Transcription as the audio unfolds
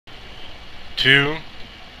2,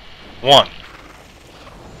 1.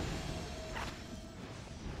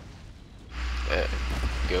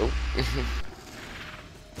 Go.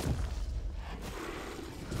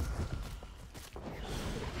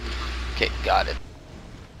 Okay, got it.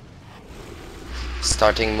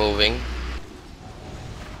 Starting moving.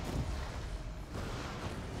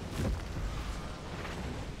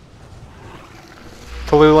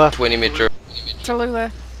 Tallulah. 20 meter.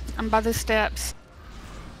 Tallulah, I'm by the steps.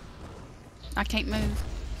 I can't move.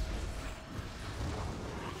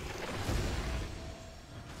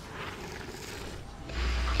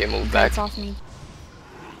 Okay, move Okay, back. it's off me.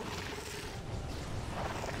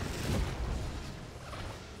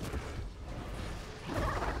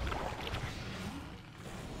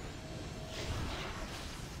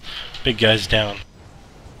 Big guy's down.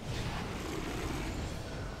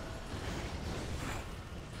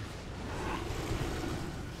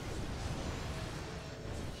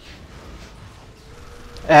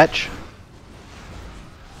 Etch.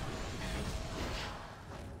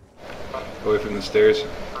 Away from the stairs.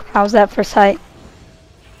 How's that for sight?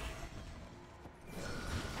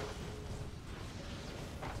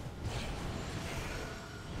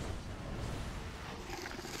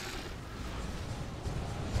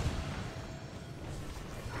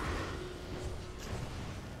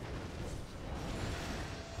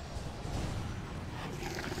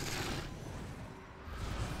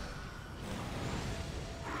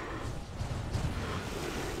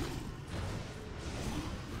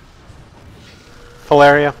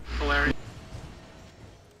 Valeria.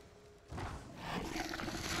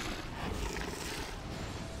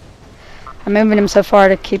 I'm moving him so far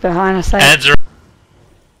to keep it line of sight. Ads are.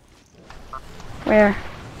 Where?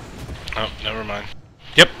 Oh, never mind.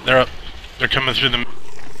 Yep, they're up. They're coming through the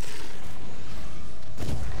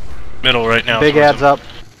middle right now. Big towards ads them. up.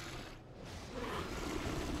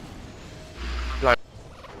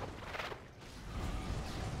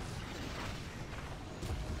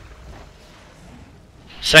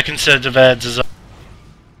 Second set of ads is up.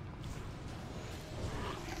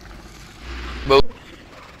 Move.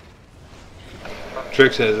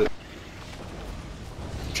 Trix has it.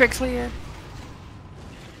 Trixie here.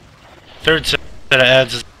 Third set of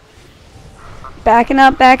ads is. Backing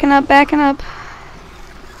up, backing up, backing up.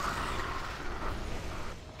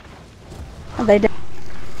 Are they dead?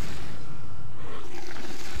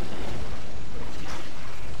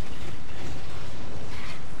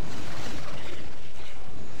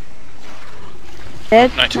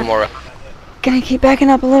 Dead? Night. Tomorrow. Can I keep backing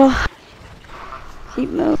up a little?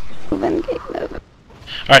 Keep moving, keep moving.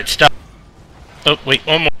 Alright, stop. Oh, wait,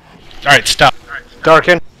 one more. Alright, stop.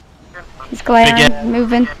 Darken. He's glaring,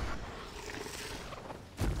 moving.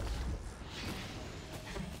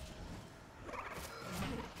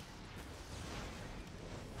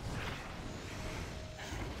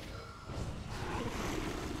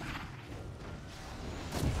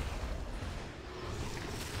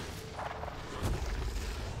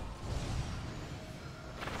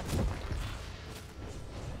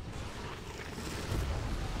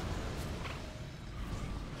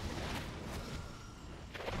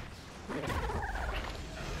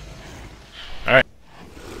 Alright.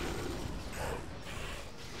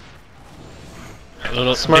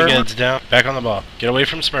 Little Smurf. big heads down. Back on the ball. Get away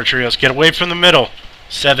from Smurf Trios. Get away from the middle.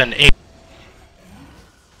 7, 8.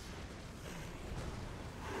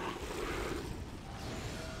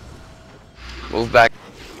 Move back.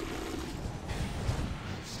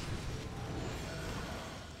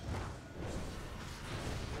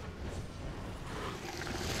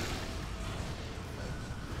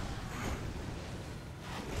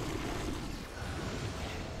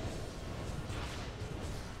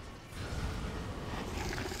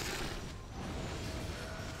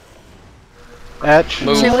 Etch.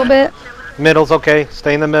 Move. A little bit. Middle's okay.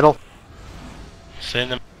 Stay in the middle. Stay in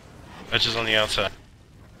the edges on the outside.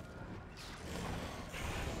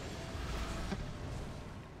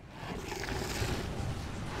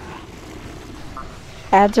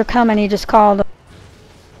 Ads are coming, he just called.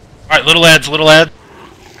 Alright, little ads, little ad.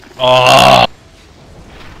 Oh,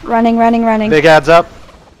 Running, running, running. Big ads up.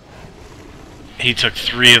 he took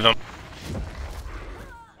 3 of them.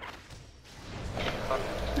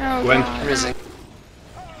 Oh, Gwen. God. Rising.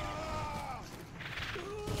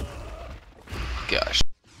 Gosh.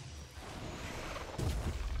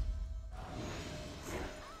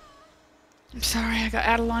 I'm sorry, I got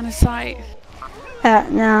out of line of sight.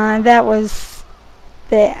 No, that was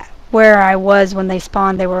where I was when they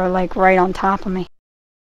spawned. They were like right on top of me.